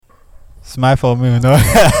Smile for me, no?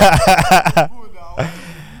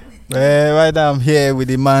 Well, right now I'm here with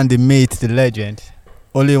the man, the mate, the legend.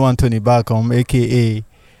 Only one Tony Bankong, aka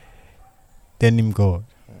Dnmgd.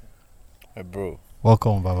 Hey bro,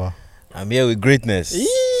 Welcome, Baba. I'm here with greatness.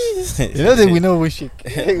 You know that we know we shake.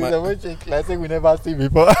 We never shake like we never see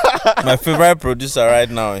before. My favorite producer right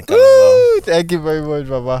now in Canada. Woo, thank you very much,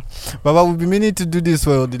 Baba. Baba, we've been meaning to do this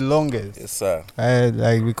for the longest. Yes, sir.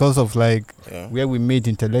 Like because of where we made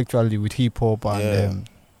intellectually with hip hop and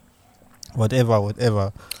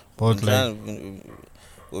whatever. But we've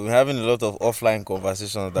been having a lot of offline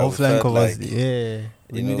conversations. That offline conversations, yeah.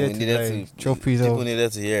 We needed to chop it up. People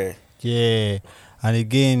needed to hear. Yeah, and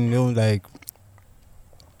again,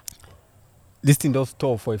 this thing does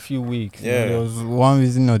stop for a few weeks. Yeah, there was one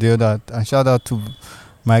reason or the other. And shout out to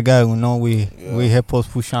my guy who we help us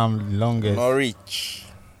push him longest. Not reach.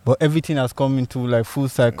 But everything has come into full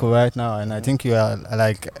cycle right now, and I think you are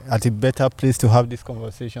at a better place to have these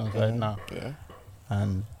conversations right now. Yeah.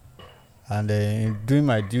 And doing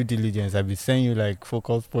my due diligence, I've been sending you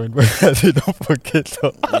focus point, but you don't forget.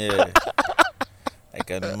 So. Yeah, I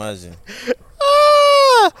can imagine.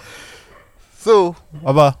 So,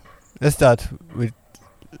 Baba, let's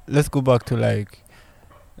go back to a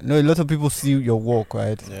lot of people see your work,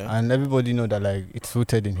 right? Yeah. And everybody know that it's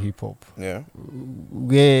rooted in hip hop. Yeah.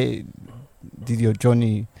 Where did your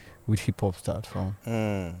journey with hip hop start from?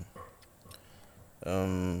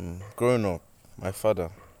 Growing up, my father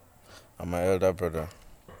and my elder brother,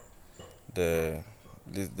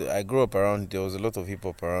 I grew up around. There was a lot of hip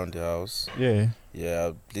hop around the house. Yeah.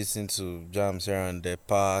 Yeah, I listened to jams here and there.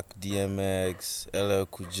 Park, DMX, LL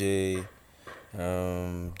Cool J,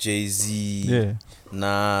 Jay-Z,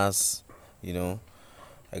 Nas.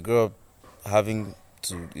 I grew up having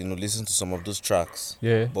to listen to some of those tracks.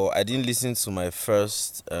 Yeah. But I didn't listen to my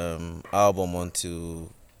first album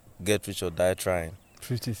until Get Rich or Die Trying.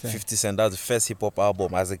 50 Cent. 50 Cent. That's the first hip hop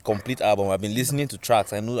album as a complete album. I've been listening to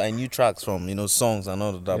tracks. I knew tracks from songs and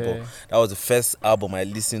all of that. Yeah. But that was the first album I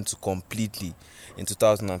listened to completely in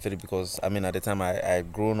 2003 because at the time I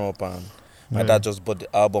had grown up and my dad just bought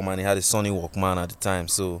the album and he had a Sony Walkman at the time.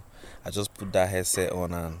 So I just put that headset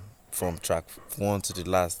on and from track 1 to the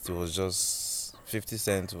last, it was just 50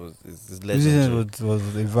 Cent was legendary. 50 Cent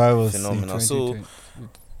was a virus phenomenal. In So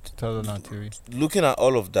 2003. Looking at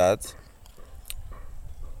all of that,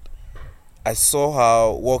 I saw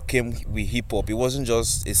how what came with hip hop. It wasn't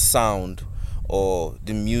just a sound or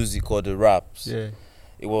the music or the raps. Yeah.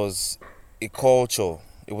 It was a culture.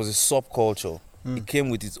 It was a subculture. It came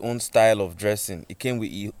with its own style of dressing. It came with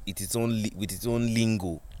its own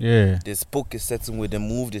lingo. Yeah. They spoke a certain way. They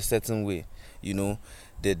moved a certain way.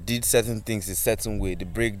 They did certain things a certain way. The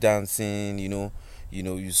break dancing.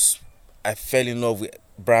 I fell in love with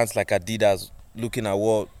brands like Adidas. Looking at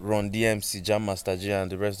what Run DMC, Jam Master J, and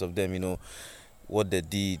the rest of them, what they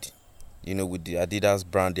did, with the Adidas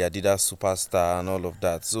brand, the Adidas Superstar, and all of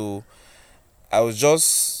that. So I was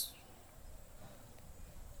just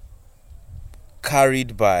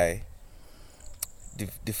carried by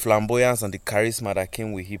the flamboyance and the charisma that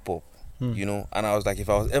came with hip hop, And I was like, if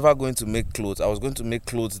I was ever going to make clothes, I was going to make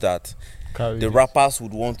clothes that the rappers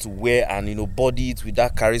would want to wear and body it with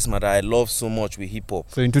that charisma that I love so much with hip hop.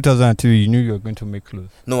 So in 2002 you knew you were going to make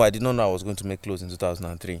clothes? No, I did not know I was going to make clothes in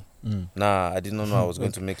 2003. Nah, I did not know I was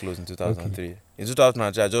going to make clothes in 2003. Okay. In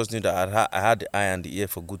 2003 I just knew that I had the eye and the ear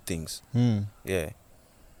for good things. Yeah.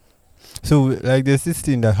 So there's this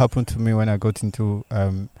thing that happened to me when I got into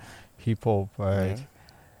hip hop, right?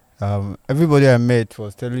 Yeah. Everybody I met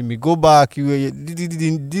was telling me, go back,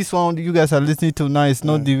 this one you guys are listening to now is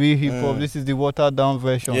not the real hip hop, this is the watered down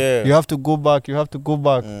version. Yeah. You have to go back.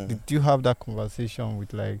 Did you have that conversation with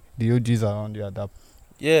the OGs around you at that point?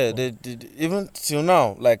 Yeah, they even till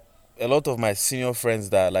now, a lot of my senior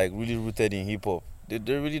friends that are really rooted in hip hop, they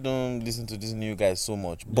really don't listen to these new guys so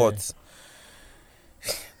much. Yeah. But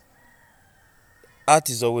art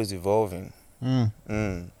is always evolving.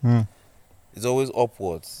 It's always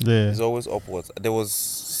upwards. Yeah. It's always upwards.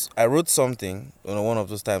 I wrote something one of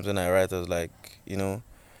those times when I write, I was like,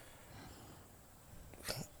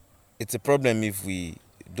 it's a problem if we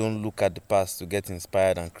don't look at the past to get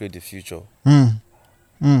inspired and create the future. And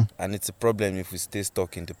it's a problem if we stay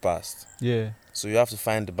stuck in the past. Yeah. So you have to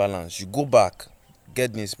find the balance. You go back,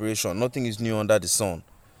 get the inspiration. Nothing is new under the sun.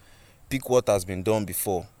 Pick what has been done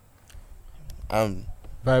before.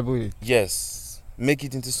 Bible. Yes. Make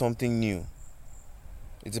it into something new.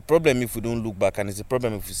 It's a problem if we don't look back, and it's a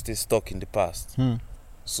problem if we stay stuck in the past.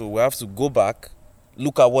 So we have to go back,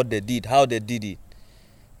 look at what they did, how they did it,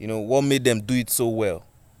 what made them do it so well,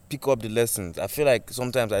 pick up the lessons. I feel like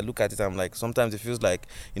sometimes I look at it, I'm like, sometimes it feels like,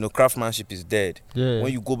 craftsmanship is dead. Yeah.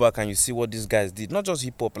 When you go back and you see what these guys did, not just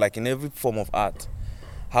hip hop, like in every form of art,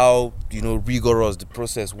 how, rigorous the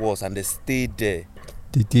process was, and they stayed there.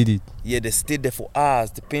 They did it. Yeah, they stayed there for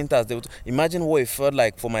hours. The painters, imagine what it felt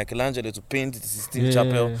like for Michelangelo to paint the Sistine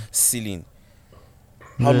Chapel ceiling.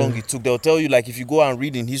 How long it took. They'll tell you, like, if you go and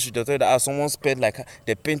read in history, they'll tell you that someone spent, like,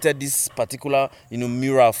 they painted this particular,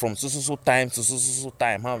 mural from so time to so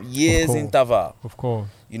time. How years interval. Of course.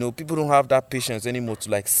 People don't have that patience anymore to,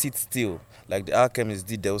 like, sit still. Like the alchemists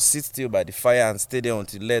did. They'll sit still by the fire and stay there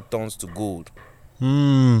until lead turns to gold.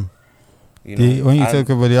 When you talk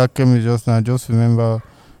about the alchemist just now, just remember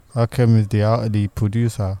alchemist, the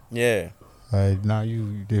producer. Yeah. Right, now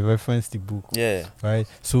they reference the book. Yeah. Right.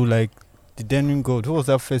 So, like, the Dnmgd, who was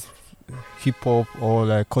that first hip hop or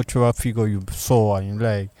like cultural figure you saw and you're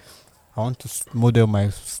like, I want to model my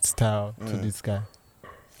style to this guy?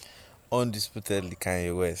 Undisputedly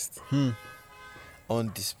Kanye West.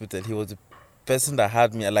 Undisputed. He was the person that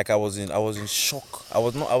had me, like, I was in shock. I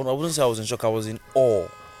wouldn't say I was in shock, I was in awe.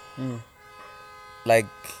 Like,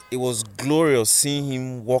 it was glorious seeing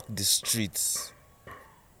him walk the streets.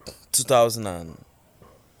 2000 and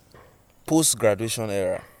post-graduation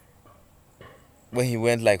era, when he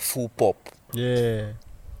went like full pop. Yeah.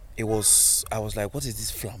 I was like, what is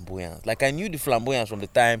this flamboyance? Like, I knew the flamboyance from the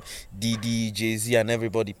time Diddy, Jay-Z and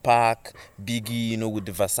everybody, Pac, Biggie, with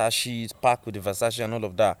the Versace, Pac with the Versace and all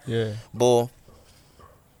of that. Yeah. But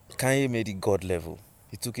Kanye made it God level.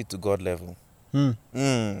 He took it to God level.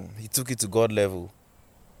 He took it to God level.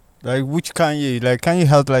 Like, which Kanye? Like, Kanye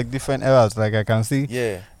held like different eras. Like, I can see.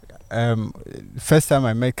 Yeah. First time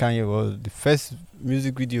I met Kanye was the first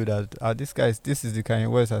music video that this is the Kanye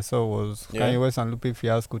West I saw was Kanye West and Lupe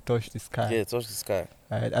Fiasco Touch the Sky. Yeah, Touch the Sky.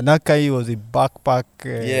 And that Kanye was a backpack.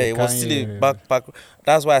 It was still a backpack.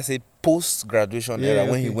 That's why I said post-graduation era,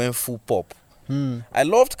 when he went full pop. I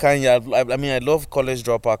loved Kanye. I mean, I love College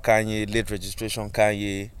Dropout Kanye, Late Registration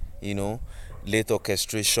Kanye, Late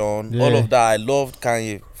Orchestration, all of that. I loved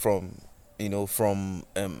Kanye from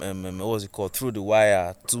what was it called, Through the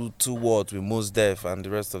Wire, two words with Mos Def and the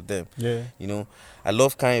rest of them. Yeah. I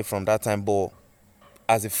love Kanye from that time, but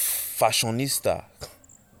as a fashionista,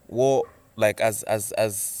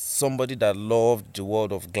 as somebody that loved the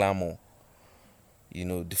world of glamour,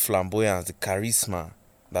 the flamboyance, the charisma,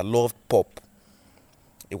 that loved pop,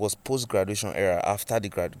 it was post-graduation era, after the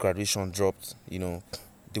graduation dropped,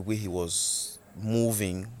 the way he was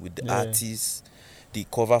moving with the artists. The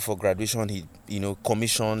cover for graduation, he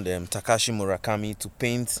commissioned Takashi Murakami to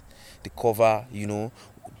paint the cover,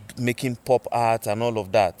 making pop art and all of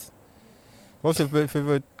that. What's your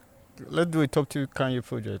favorite? Let's do a top 2 Kanye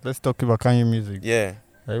project. Let's talk about Kanye music. Yeah.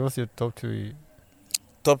 Like, what's your top 2?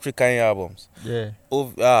 Top 3 Kanye albums. Yeah.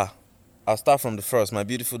 I'll start from the first. My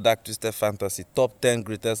Beautiful Dark Twisted Fantasy. Top 10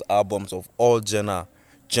 greatest albums of all genre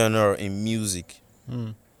in music.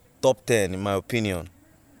 Top 10, in my opinion.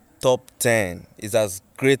 Top 10 is as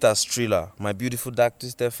great as Thriller. My Beautiful Dark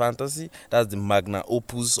Twisted Fantasy, that's the magna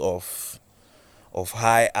opus of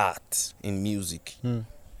high art in music.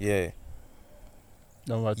 Yeah.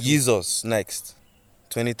 Jesus next,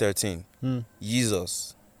 2013.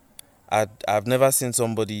 Jesus. I've never seen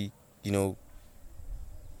somebody,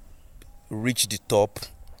 reach the top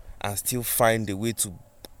and still find a way to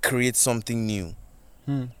create something new.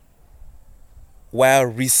 While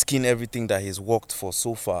risking everything that he's worked for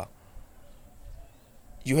so far.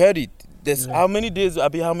 You heard it. There's how many days, I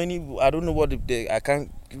don't know what I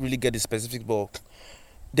can't really get the specifics, but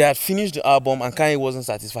they had finished the album and Kanye wasn't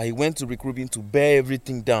satisfied. He went to Rick Rubin to bear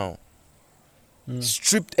everything down.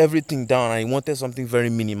 Stripped everything down, and he wanted something very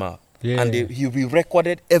minimal. And he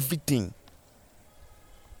re-recorded everything.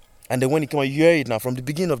 And then when he came out, you hear it now from the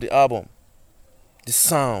beginning of the album. The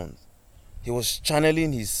sound. He was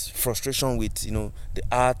channeling his frustration with, the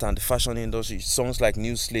art and the fashion industry. Songs like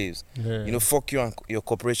New Slaves. Fuck you and your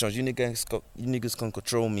corporations. You niggas can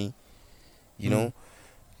control me.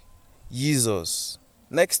 Jesus.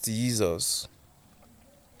 Next to Jesus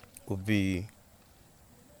would be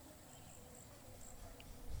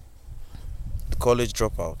The College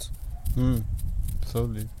Dropout.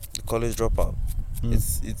 Solid. The College Dropout.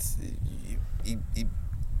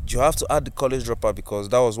 You have to add The College Dropout because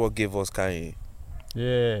that was what gave us Kanye.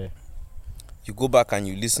 Yeah. You go back and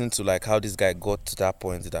you listen to like how this guy got to that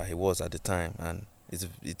point that he was at the time, and It's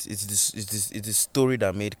the story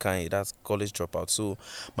that made Kanye. That's College Dropout. So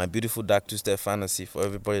my beautiful dark twisted fantasy, for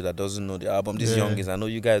everybody that doesn't know the album. These youngins, I know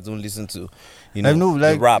you guys don't listen to, I know,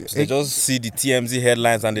 the like, raps. They just see the TMZ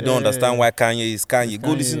headlines and they don't understand why Kanye is Kanye.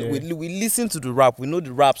 Go listen. Kanye. We listen to the rap. We know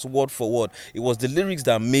the raps word for word. It was the lyrics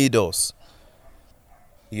that made us.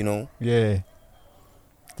 Yeah,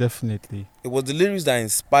 definitely. It was the lyrics that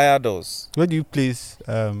inspired us. Where do you place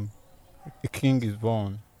A King Is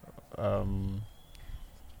Born?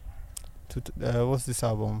 What's this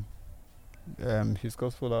album? His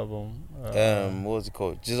gospel album. What's it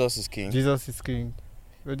called? Jesus is King. Jesus is King.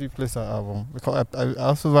 Where do you place that album? Because I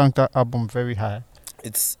also rank that album very high.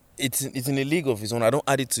 It's in a league of his own. I don't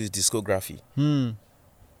add it to his discography.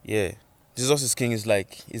 Yeah, Jesus is King is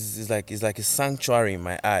like a sanctuary in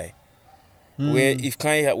my eye. Where if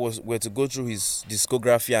Kanye were to go through his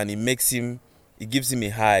discography and it gives him a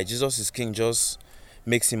high, Jesus is King just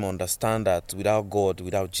makes him understand that without God,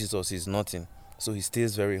 without Jesus, he's nothing. So he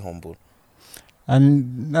stays very humble.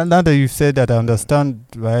 And now that you said that, I understand,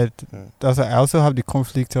 right? That's why I also have the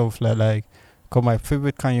conflict of like, cause my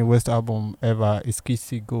favorite Kanye West album ever is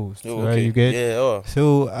Kissy Ghost. Oh, right? okay. You get? Yeah. Oh.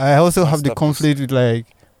 So I also have the conflict with like,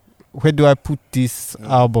 where do I put this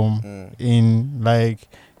album in like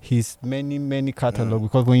his many catalog?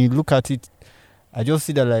 Because when you look at it, I just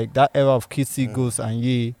see that like that era of Kissy Ghost and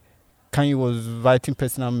Kanye was writing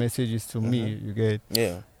personal messages to me. You get?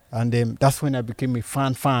 Yeah. And that's when I became a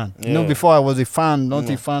fan. Before I was a fan, not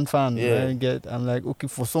a fan. Yeah. I'm like, okay,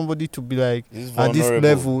 for somebody to be like at this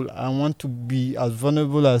level, I want to be as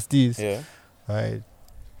vulnerable as this. Yeah. Right.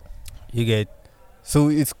 You get? So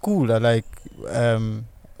it's cool that like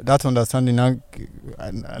that understanding now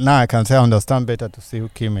I can say I understand better to say,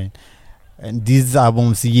 okay, man. And these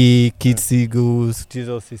albums, Kids Eagles,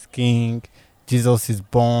 Jesus is King, Jesus is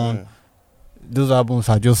Born. Those albums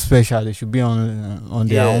are just special. They should be on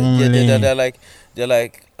their own lane. They're like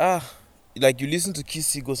like you listen to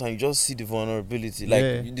Kiss Eagles and you just see the vulnerability,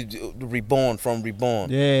 like the Reborn from Reborn.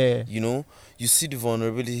 Yeah, you see the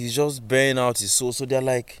vulnerability. He's just bearing out his soul. So they're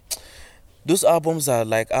like, those albums are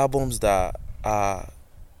like albums that are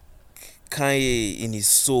Kanye in his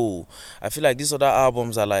soul. I feel like these other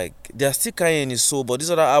albums are like, they're still Kanye in his soul, but these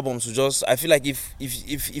other albums will just, I feel like if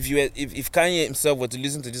Kanye himself were to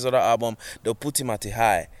listen to this other album, they'll put him at a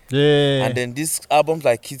high. Yeah. And then these albums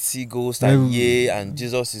like Kids See Ghost and and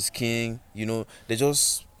Jesus is King, they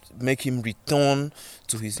just make him return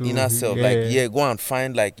to his inner self. Like, go and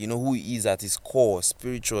find like, who he is at his core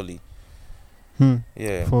spiritually.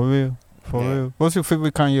 Yeah. For real. What's your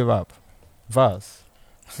favorite Kanye rap? Verse?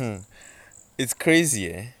 It's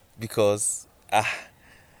crazy, because as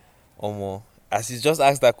you just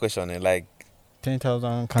asked that question, like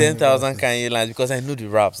 10,000 Kanye lines, because I know the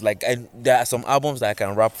raps. Like there are some albums that I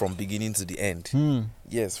can rap from beginning to the end.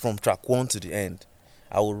 Yes, from track 1 to the end.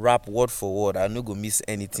 I will rap word for word. I no go miss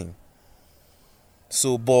anything.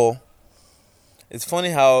 So, but it's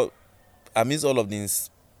funny how amidst all of the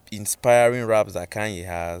inspiring raps that Kanye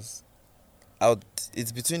has,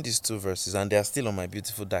 it's between these two verses, and they are still on my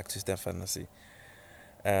beautiful dark twisted fantasy.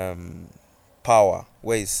 Power,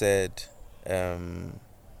 where he said, no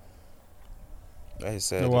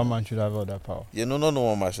one man should have all that power. Yeah, no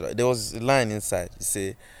one man should have. There was a line inside. He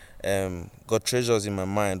say, got treasures in my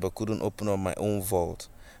mind, but couldn't open up my own vault.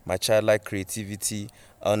 My childlike creativity,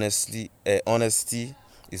 honesty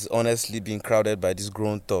is honestly being crowded by these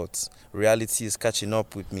grown thoughts. Reality is catching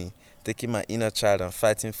up with me, taking my inner child and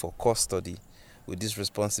fighting for custody with these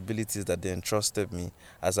responsibilities that they entrusted me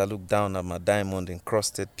as I look down at my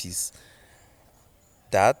diamond-encrusted piece.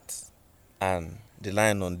 That and the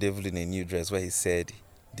line on Devil in a New Dress where he said,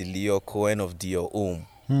 the Leo Cohen of Dior Home.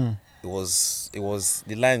 It was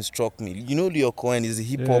the line struck me. Leo Cohen is a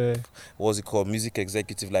hip-hop, what's it called, music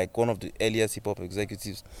executive, like one of the earliest hip-hop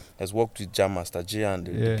executives, has worked with Jam Master Jay and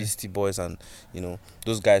the Beastie Boys and,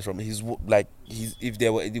 those guys from if they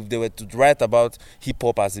were to write about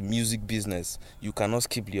hip-hop as a music business, you cannot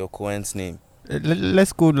skip Leo Cohen's name.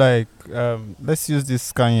 Let's go like, let's use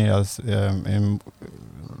this Kanye as,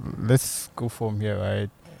 let's go from here, right?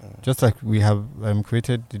 Just like we have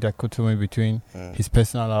created the dichotomy between his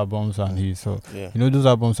personal albums and his, those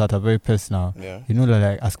albums that are very personal. That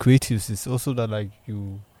like as creatives, it's also that like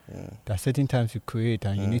there are certain times you create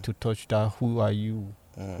and you need to touch that who are you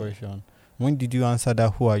question. When did you answer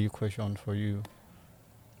that who are you question for you?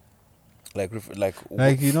 Like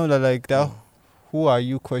that who are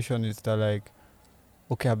you question is that like,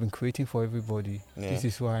 okay, I've been creating for everybody. This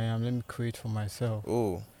is who I am. Let me create for myself.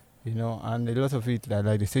 Oh. And a lot of it,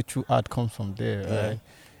 like they say, true art comes from there, right?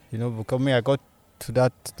 Because I got to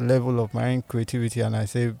that level of my own creativity and I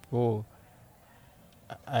say,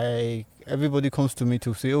 everybody comes to me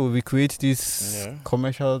to say, oh, we create this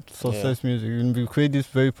commercial success music, and we create this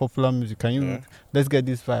very popular music. Can you let's get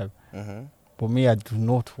this vibe? But me, I do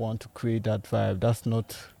not want to create that vibe. That's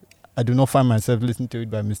not. I do not find myself listening to it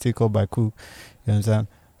by mistake or by cool. You understand?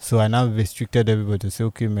 So I now restricted everybody to say,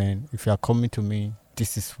 okay, man, if you are coming to me,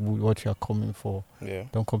 this is what you are coming for. Yeah.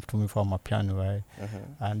 Don't come to me for my piano, right?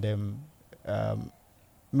 And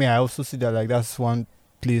me, I also see that like that's one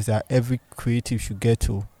place that every creative should get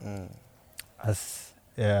to. As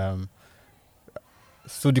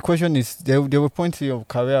so the question is, there were points in your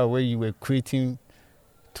career where you were creating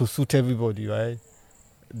to suit everybody, right?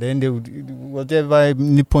 Then there would whatever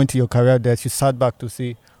point in your career that you sat back to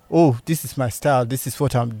say, oh, this is my style, this is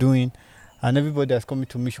what I'm doing, and everybody that's coming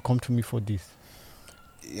to me should come to me for this.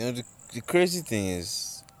 You know, the crazy thing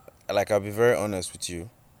is, like, I'll be very honest with you.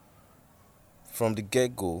 From the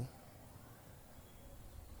get-go,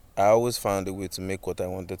 I always found a way to make what I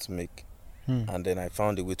wanted to make. And then I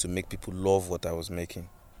found a way to make people love what I was making.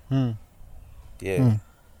 Yeah.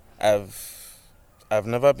 I've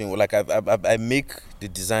never been, like, I make the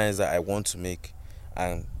designs that I want to make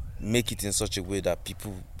and make it in such a way that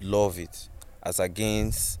people love it, as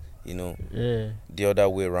against, you know, the other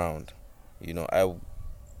way around. You know,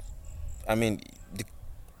 I mean,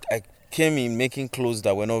 I came in making clothes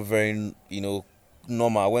that were not very, you know,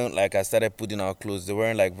 normal. When like I started putting out clothes, they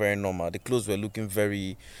weren't like very normal. The clothes were looking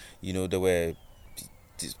very, you know, they were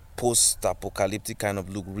this post-apocalyptic kind of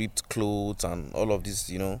look, ripped clothes and all of this,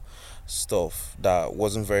 you know, stuff that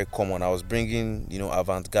wasn't very common. I was bringing, you know,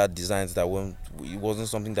 avant-garde designs that it wasn't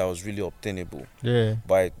something that was really obtainable. Yeah.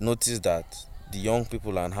 But I noticed that the young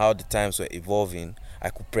people and how the times were evolving, I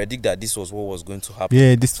could predict that this was what was going to happen.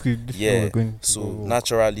 Yeah, this was going to so go.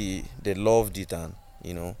 Naturally they loved it, and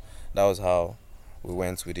you know, that was how we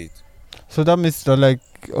went with it. So that means that like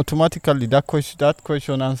automatically that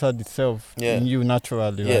question answered itself in you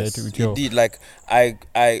naturally, yes, right? It did. Like I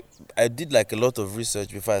did like a lot of research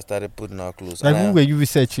before I started putting out clothes. Like who were you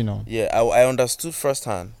researching on? Yeah, I understood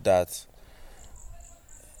firsthand that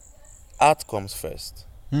art comes first.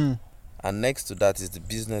 And next to that is the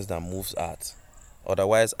business that moves art.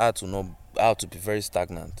 Otherwise, art will be very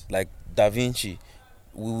stagnant. Like Da Vinci,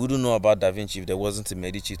 we wouldn't know about Da Vinci if there wasn't a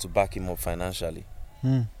Medici to back him up financially.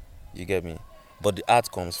 You get me? But the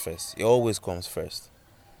art comes first. It always comes first.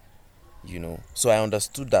 You know. So I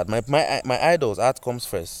understood that. My idols, art comes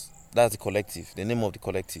first. That's the collective. The name of the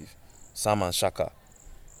collective, Sam and Shaka.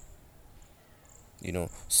 You know.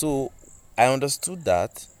 So I understood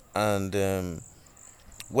that, and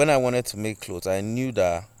when I wanted to make clothes, I knew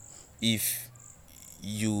that if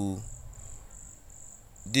you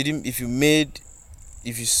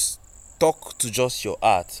stuck to just your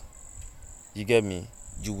art, you get me,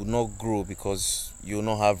 you would not grow because you will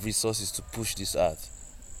not have resources to push this art.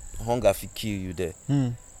 Hunger will kill you there.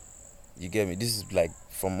 You get me? This is like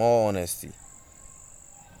from all honesty.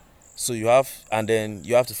 So you have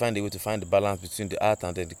to find a way to find the balance between the art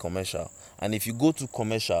and then the commercial. And if you go to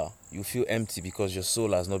commercial, you feel empty because your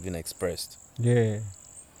soul has not been expressed. Yeah.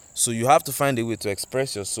 So you have to find a way to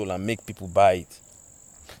express your soul and make people buy it.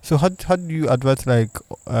 So how do you advise like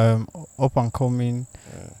up and coming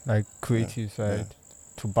like creatives, right,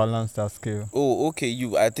 to balance that scale? Oh, okay.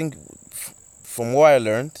 I think from what I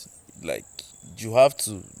learned, like you have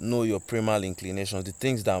to know your primal inclinations, the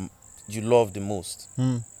things that you love the most,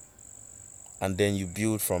 and then you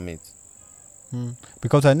build from it.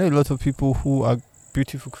 Because I know a lot of people who are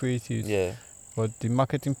beautiful creatives. Yeah. But the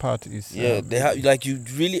marketing part is they have like you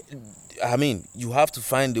really. I mean, you have to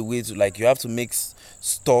find a way to like you have to make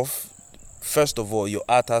stuff. First of all, your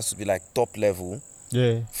art has to be like top level.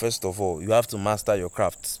 Yeah. First of all, you have to master your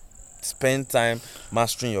craft. Spend time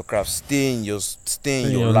mastering your craft. Stay in your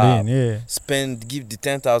lab. Lane, yeah. Give the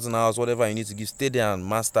 10,000 hours, whatever you need to give. Stay there and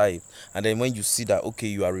master it. And then when you see that okay,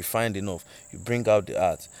 you are refined enough, you bring out the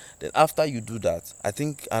art. Then after you do that, I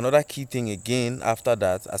think another key thing again after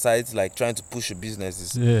that, aside like trying to push a business,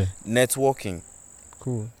 is networking.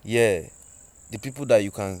 Cool. Yeah, the people that you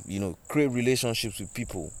can create relationships with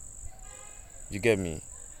people. You get me?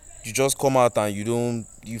 You just come out and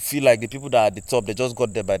you feel like the people that are at the top, they just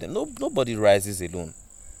got there by them. Nobody rises alone.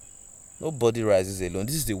 Nobody rises alone.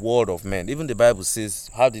 This is the world of men. Even the Bible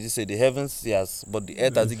says, how did it say? The heavens see us, but the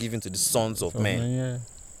earth has it given to the sons of men. Yeah.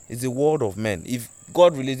 It's the world of men. If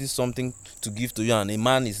God releases something to give to you and a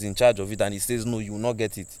man is in charge of it and he says no, you will not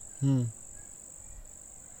get it. You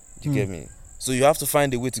get me? So you have to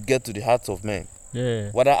find a way to get to the hearts of men.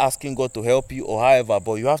 Yeah. Whether asking God to help you or however,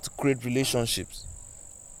 but you have to create relationships.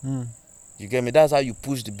 You You get me? That's how you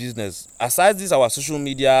push the business. Aside this, our social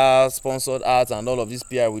media, sponsored ads, and all of this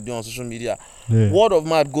PR we do on social media, word of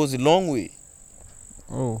mouth goes a long way.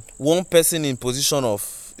 Oh. One person in position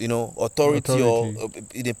of, authority. Or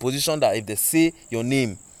in a position that if they say your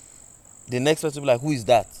name, the next person will be like, who is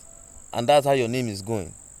that? And that's how your name is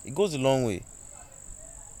going. It goes a long way.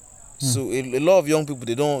 So a lot of young people,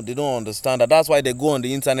 they don't understand that. That's why they go on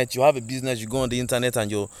the internet. You have a business, you go on the internet and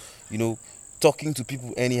you're, talking to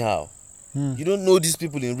people anyhow. You don't know these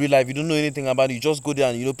people in real life. You don't know anything about it. You just go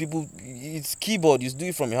there and people. It's keyboard. You do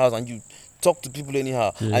it from your house and you talk to people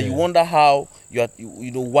anyhow. Yeah. And you wonder how you are.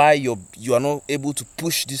 Why you are not able to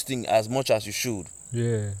push this thing as much as you should.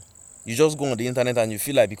 Yeah. You just go on the internet and you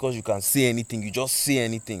feel like because you can say anything, you just say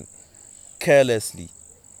anything carelessly.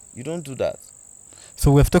 You don't do that.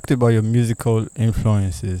 So we've talked about your musical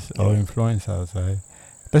influences or influencers, right?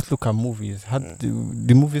 Let's look at movies. How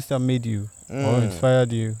the movies that made you or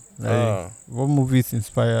inspired you? Like, what movies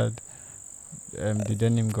inspired the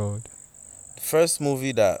Dnmgd? The first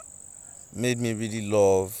movie that made me really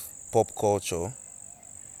love pop culture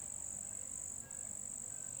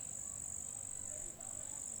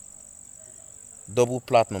Double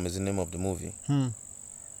Platinum is the name of the movie.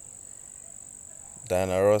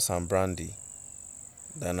 Diana Ross and Brandy.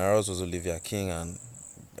 Diana Ross was Olivia King and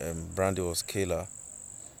Brandy was Kayla.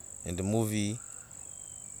 In the movie,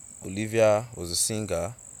 Olivia was a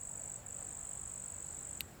singer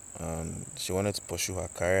and she wanted to pursue her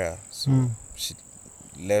career. So she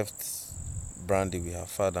left Brandy with her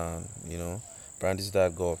father and, Brandy's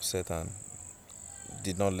dad got upset and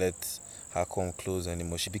did not let her come close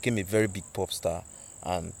anymore. She became a very big pop star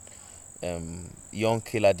and young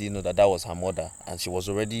Kayla didn't know that was her mother, and she was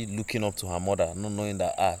already looking up to her mother, not knowing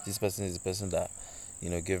that this person is the person that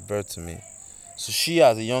gave birth to me. So she,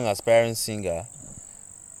 as a young aspiring singer,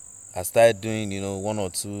 I started doing one or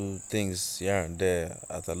two things here and there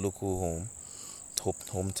at a local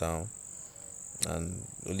hometown, and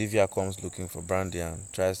Olivia comes looking for Brandy and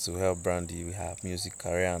tries to help Brandy with her music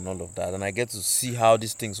career and all of that. And I get to see how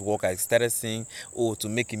these things work. I started seeing, to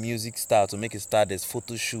make a music star, there's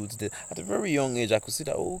photo shoots. At a very young age, I could see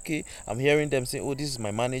that, okay, I'm hearing them say, this is my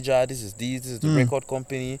manager, this is the record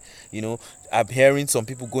company. I'm hearing some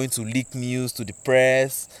people going to leak news to the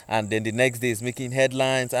press, and then the next day is making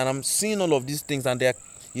headlines. And I'm seeing all of these things, and they're,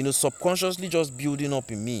 subconsciously just building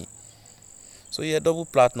up in me. So yeah, Double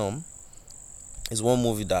Platinum is one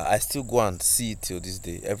movie that I still go and see till this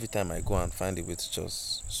day. Every time I go and find a way to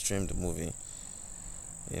just stream the movie,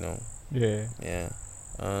 Yeah.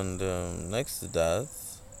 And next to that,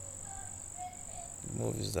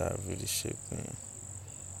 movies that have really shaped me,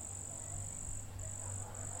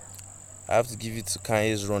 I have to give it to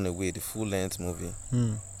Kanye's Runaway, the full-length movie.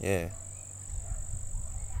 Yeah.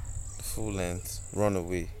 The full-length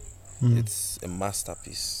Runaway. It's a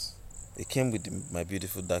masterpiece. It came with My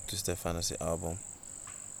Beautiful Dark Twisted Fantasy album.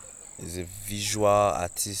 It's a visual,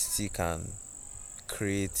 artistic, and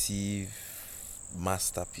creative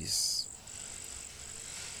masterpiece.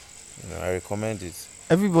 I recommend it.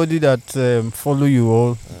 Everybody that follow you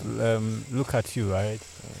all look at you, right?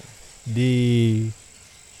 You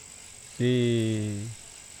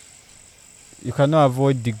cannot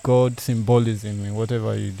avoid the God symbolism in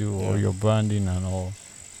whatever you do or your branding and all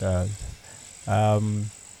that.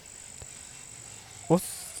 What's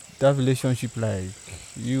that relationship like?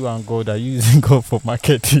 You and God, are you using God for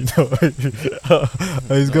marketing?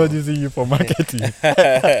 Or is God using you for marketing?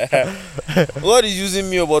 God is using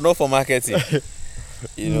me, but not for marketing.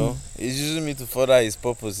 He's using me to further his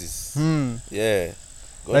purposes. Yeah.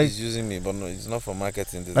 God is using me, but no, it's not for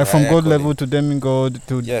marketing. Like from God level to Dnmgd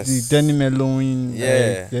to the Denim alone.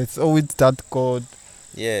 Yeah. It's always that God.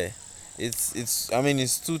 Yeah.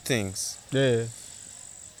 It's two things. Yeah.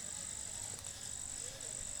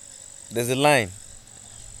 There's a line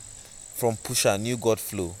from Pusha, New God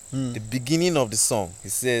Flow. The beginning of the song,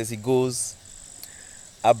 he goes,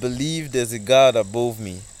 I believe there's a God above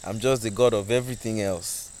me. I'm just the God of everything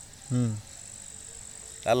else.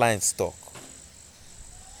 That line stuck.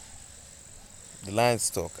 The line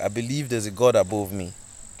stuck. I believe there's a God above me.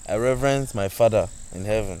 I reverence my Father in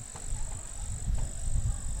heaven.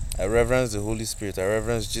 I reverence the Holy Spirit. I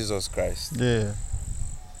reverence Jesus Christ. Yeah.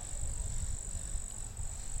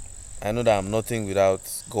 I know that I'm nothing without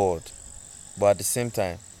God. But at the same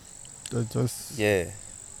time,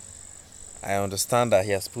 I understand that He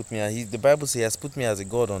has put me, the Bible says He has put me as a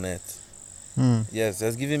God on earth. Yes, He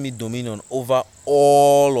has given me dominion over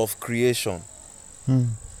all of creation.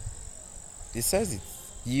 He says it.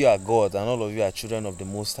 You are God and all of you are children of the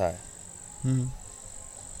Most High.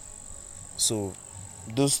 So,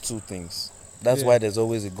 those two things. That's why there's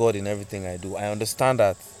always a God in everything I do. I understand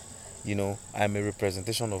that, I'm a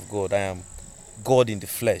representation of God. I am God in the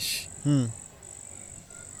flesh.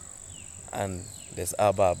 And there's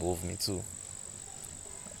Abba above me too.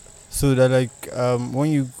 So that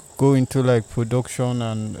when you go into like production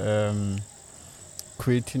and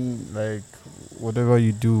creating like whatever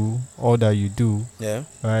you do, all that you do,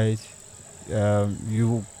 right?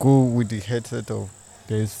 You go with the headset of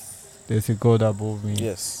there's a God above me.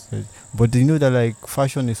 Yes. But do you know that like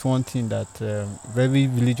fashion is one thing that very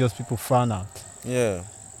religious people frown at? Yeah.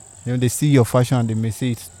 They see your fashion and they may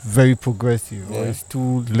say it's very progressive or it's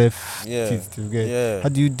too left to get. Yeah. How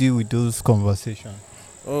do you deal with those conversations?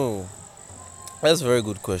 Oh, that's a very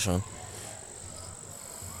good question.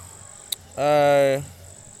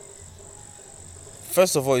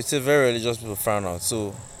 First of all, you say very religious people frown out,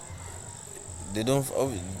 so they've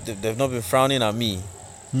not been frowning at me.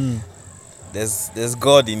 There's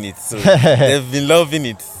God in it, so they've been loving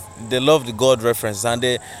it. They love the God reference, and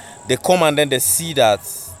they come and then they see that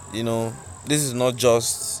this is not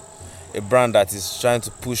just a brand that is trying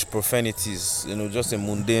to push profanities, just a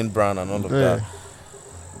mundane brand and all of that,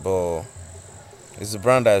 but it's a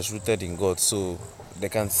brand that is rooted in God, so they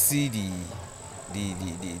can see the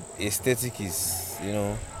aesthetic is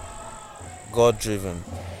God driven.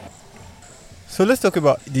 So let's talk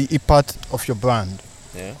about the impact of your brand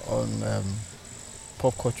on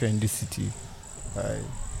pop culture in this city. Right.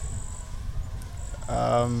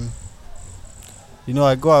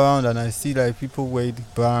 I go around and I see like people wear the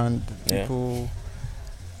brand. People,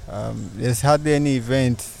 there's hardly any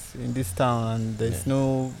event in this town, and there's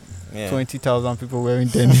no 20,000 people wearing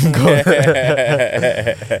Dnmgd.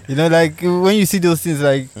 Like when you see those things,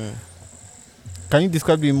 like, can you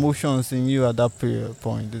describe the emotions in you at that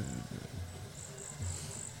point?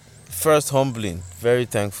 First, humbling, very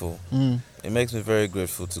thankful. It makes me very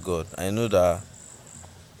grateful to God. I know that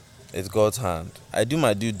it's God's hand. I do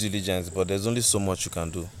my due diligence, but there's only so much you can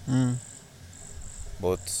do.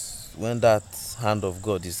 But when that hand of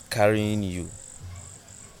God is carrying you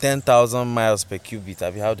 10,000 miles per cubit,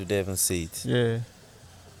 how do they even say it?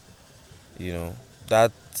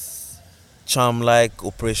 That charm-like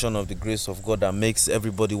operation of the grace of God that makes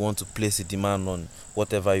everybody want to place a demand on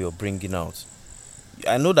whatever you're bringing out.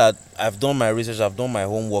 I know that I've done my research, I've done my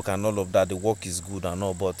homework and all of that. The work is good and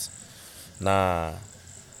all, but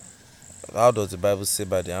how does the Bible say,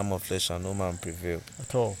 by the arm of flesh shall no man prevail?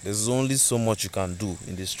 At all. There's only so much you can do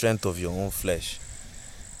in the strength of your own flesh.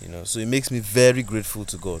 So it makes me very grateful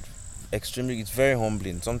to God. Extremely, it's very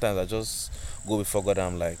humbling. Sometimes I just go before God and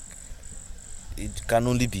I'm like, it can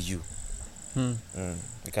only be you.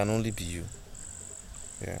 It can only be you.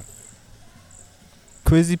 Yeah.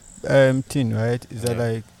 Crazy thing, right? Is that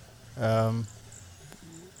like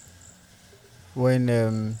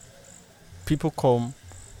when people come,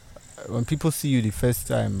 when people see you the first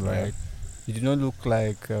time, right? You do not look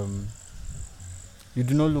like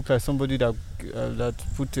somebody that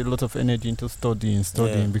put a lot of energy into studying.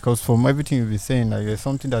 Because from everything you've been saying, like there's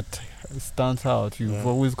something that stands out. You've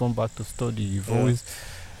always gone back to study. You've always.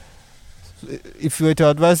 If you were to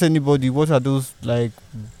advise anybody, what are those like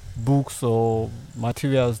books or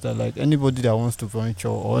materials that like anybody that wants to venture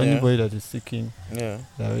or anybody that is seeking?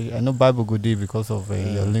 I know Bible good day because of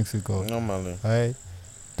your links with God. Normally, right?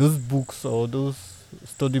 Those books or those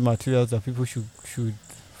study materials that people should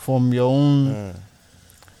from your own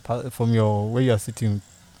from your where you are sitting,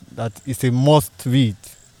 that is a must read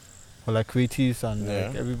for like creatives and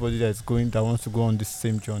like everybody that wants to go on this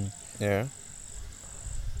same journey.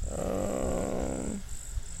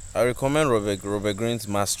 I recommend Robert Greene's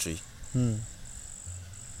Mastery.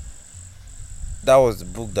 That was the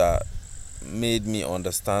book that made me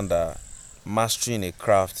understand that mastering a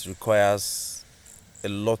craft requires a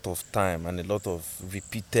lot of time and a lot of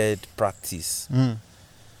repeated practice.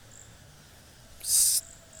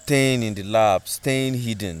 Staying in the lab, staying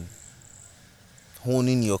hidden,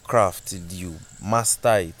 honing your craft till you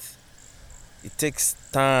master it. It takes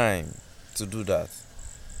time to do that.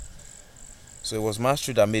 So it was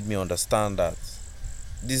mastery that made me understand that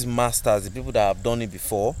these masters, the people that have done it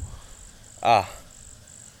before,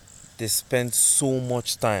 they spend so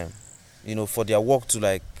much time, for their work to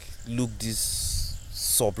like look this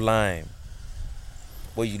sublime.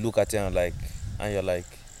 But you look at it and you're like,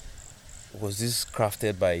 was this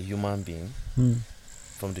crafted by a human being?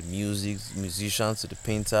 From the musicians to the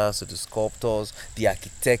painters to the sculptors, the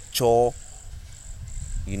architecture,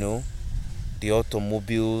 the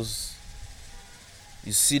automobiles.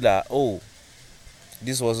 You see that,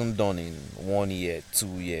 this wasn't done in 1 year, 2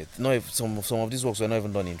 years. No, if some of these works were not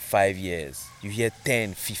even done in 5 years. You hear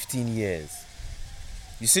 10, 15 years.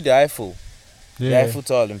 You see the Eiffel. The Eiffel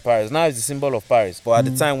Tower in Paris. Now it's the symbol of Paris. But at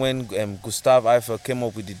the time when Gustave Eiffel came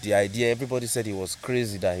up with the idea, everybody said he was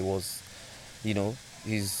crazy, that he was, he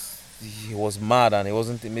was mad, and he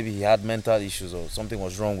wasn't, maybe he had mental issues or something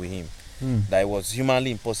was wrong with him. That it was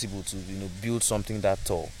humanly impossible to build something that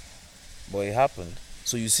tall. But it happened.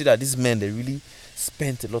 So you see that these men, they really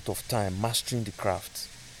spent a lot of time mastering the craft.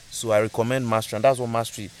 So I recommend mastery, and that's what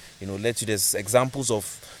mastery, lets you. There's examples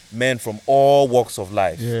of men from all walks of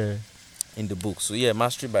life in the book. So yeah,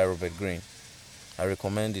 Mastery by Robert Greene. I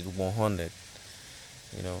recommend it 100.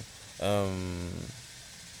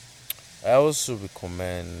 I also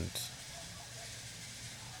recommend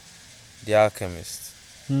The Alchemist.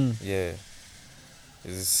 Yeah,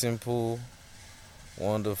 it's simple,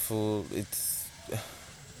 wonderful.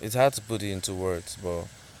 It's hard to put it into words, but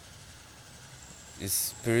it's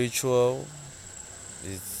spiritual.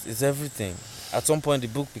 It's everything. At some point, the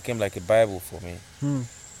book became like a Bible for me.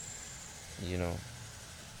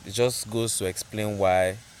 It just goes to explain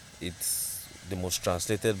why it's the most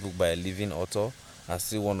translated book by a living author, and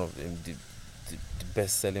still one of the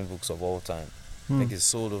best-selling books of all time. I think it's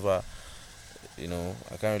sold over,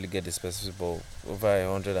 I can't really get the specifics, but over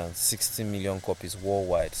 160 million copies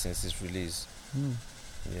worldwide since its release.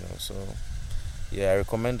 So yeah, I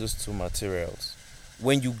recommend those two materials.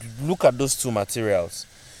 When you look at those two materials,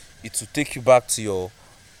 it will take you back to your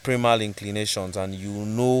primal inclinations, and you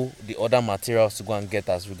know the other materials to go and get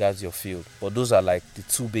as regards your field. But those are like the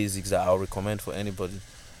two basics that I'll recommend for anybody.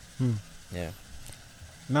 Yeah.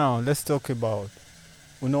 Now let's talk about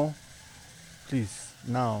please.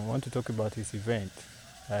 Now I want to talk about his event,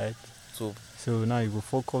 right? So now you will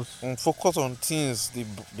focus on things,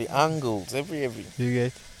 the angles, every. You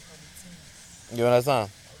get? You understand?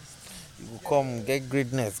 You will come, get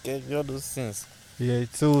greatness, get all those things. Yeah.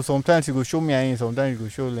 So sometimes you go show me in, sometimes you go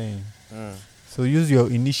show lane. So use your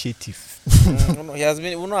initiative. He has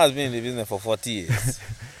been in the business for 40 years.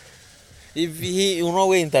 If he will not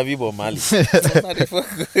wait interview Bob Marley.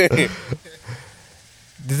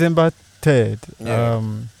 December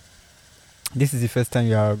 3rd. This is the first time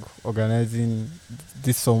you are organizing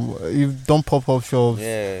this. You've done pop-up shops.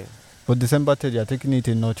 Yeah. But December 3rd, you are taking it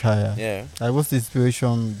a notch higher. Yeah. What's the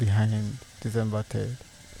inspiration behind December 3rd?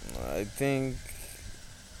 I think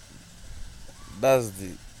that's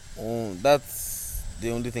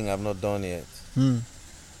the only thing I've not done yet. The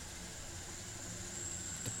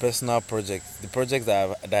personal project, the project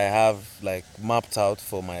that I have like mapped out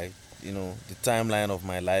for my, the timeline of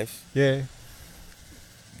my life. Yeah.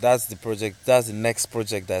 That's the project. That's the next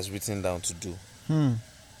project that's written down to do.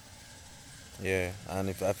 Yeah, and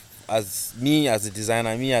as a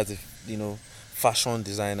designer, me as a fashion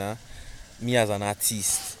designer, me as an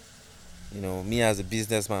artist, me as a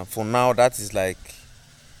businessman. For now, that is like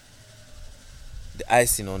the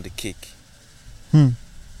icing on the cake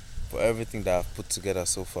for everything that I've put together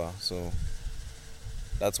so far. So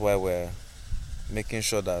that's why we're making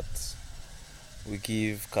sure that we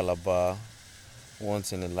give Calabar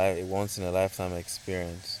once in a lifetime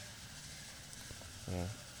experience. Yeah.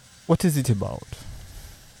 What is it about?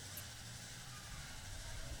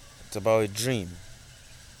 It's about a dream.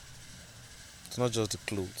 It's not just the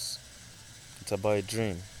clothes. It's about a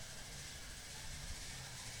dream.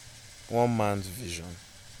 One man's vision.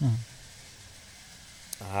 And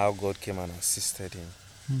how God came and assisted him.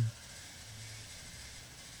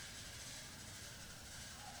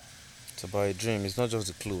 It's about a dream. It's not just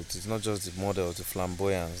the clothes. It's not just the models, the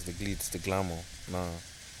flamboyance, the glitz, the glamour. No.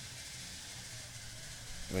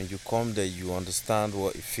 When you come there, you understand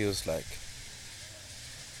what it feels like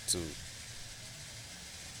to.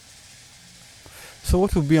 So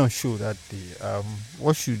what will be on show that day?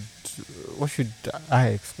 What should I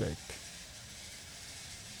expect?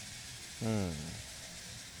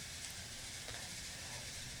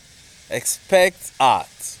 Expect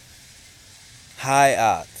art. High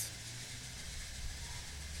art.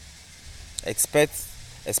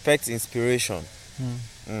 Expect inspiration.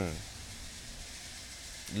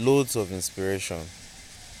 Loads of inspiration.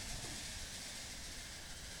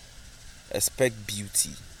 Expect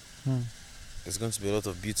beauty. There's going to be a lot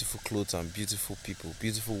of beautiful clothes and beautiful people,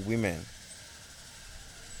 beautiful women.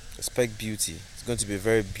 Expect beauty. It's going to be a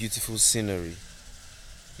very beautiful scenery.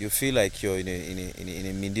 You feel like you're in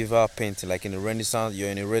a medieval painting, like in a Renaissance.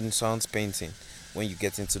 You're in a Renaissance painting when you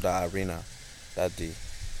get into that arena that day.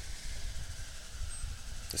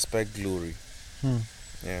 Expect glory.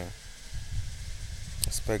 Yeah.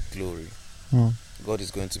 Expect glory. God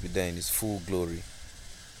is going to be there in his full glory.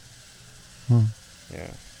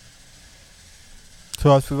 Yeah.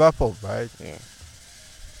 So as we wrap up, right? Yeah.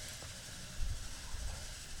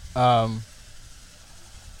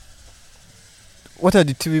 what are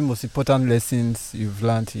the 3 most important lessons you've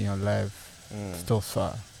learned in your life so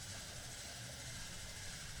far?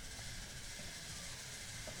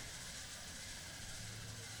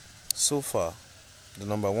 So far, the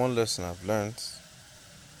number 1 lesson I've learned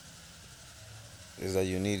is that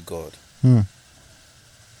you need God.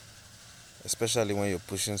 Especially when you're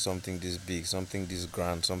pushing something this big, something this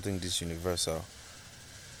grand, something this universal.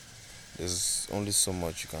 There's only so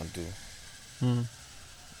much you can do.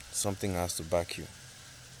 Something has to back you.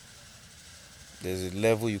 There's a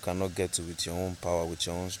level you cannot get to with your own power, with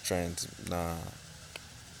your own strength. Nah.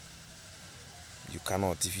 You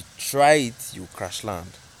cannot. If you try it, you crash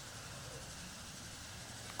land.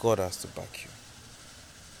 God has to back you.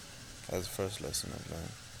 That's the first lesson I've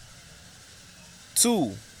learned.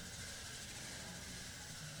 2,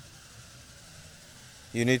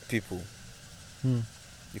 you need people.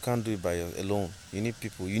 You can't do it by alone. You need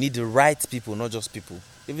people. You need the right people, not just people.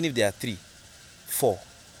 Even if there are 3, 4,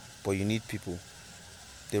 but you need people.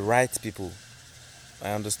 The right people.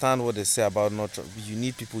 I understand what they say about not trust. You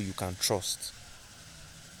need people you can trust.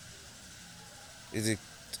 It's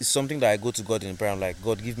something that I go to God in prayer. I'm like,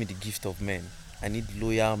 God, give me the gift of men. I need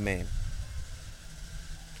loyal men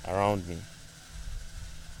around me.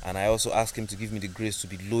 And I also ask him to give me the grace to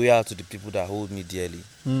be loyal to the people that hold me dearly.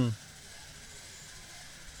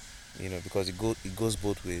 Because it goes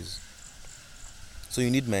both ways. So you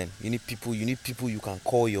need men, you need people you can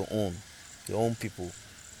call your own people.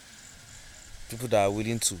 People that are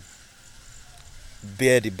willing to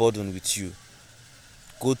bear the burden with you.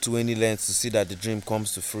 Go to any length to see that the dream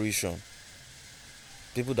comes to fruition.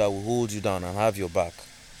 People that will hold you down and have your back.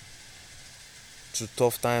 Through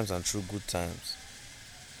tough times and through good times.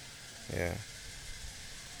 Yeah.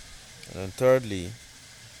 And then thirdly,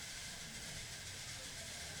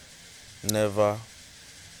 never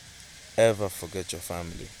ever forget your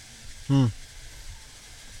family.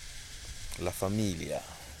 La familia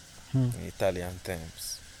in Italian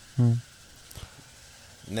terms.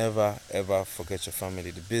 Never ever forget your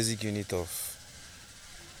family. The basic unit of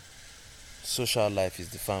social life is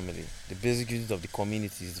the family. The basic unit of the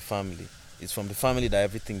community is the family. It's from the family that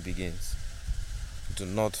everything begins. Do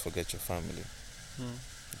not forget your family.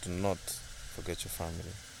 Do not forget your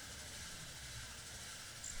family.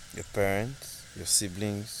 Your parents, your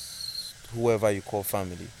siblings, whoever you call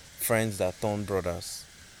family, friends that turn brothers.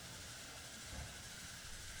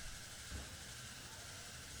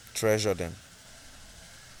 Treasure them.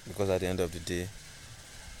 Because at the end of the day,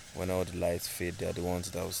 when all the lights fade, they are the ones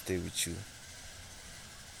that will stay with you.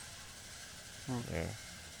 Yeah.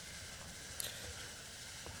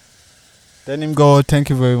 Dnmgd, thank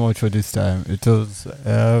you very much for this time. It was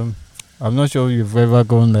I'm not sure you've ever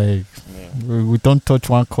gone like we don't touch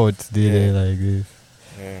one chord today like this.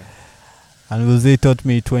 Yeah. And Jose taught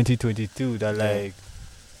me 2022 that like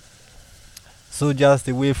soldiers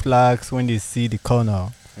they wave flags when they see the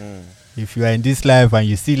corner. If you are in this life and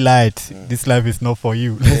you see light, this life is not for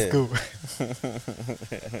you. Let's go.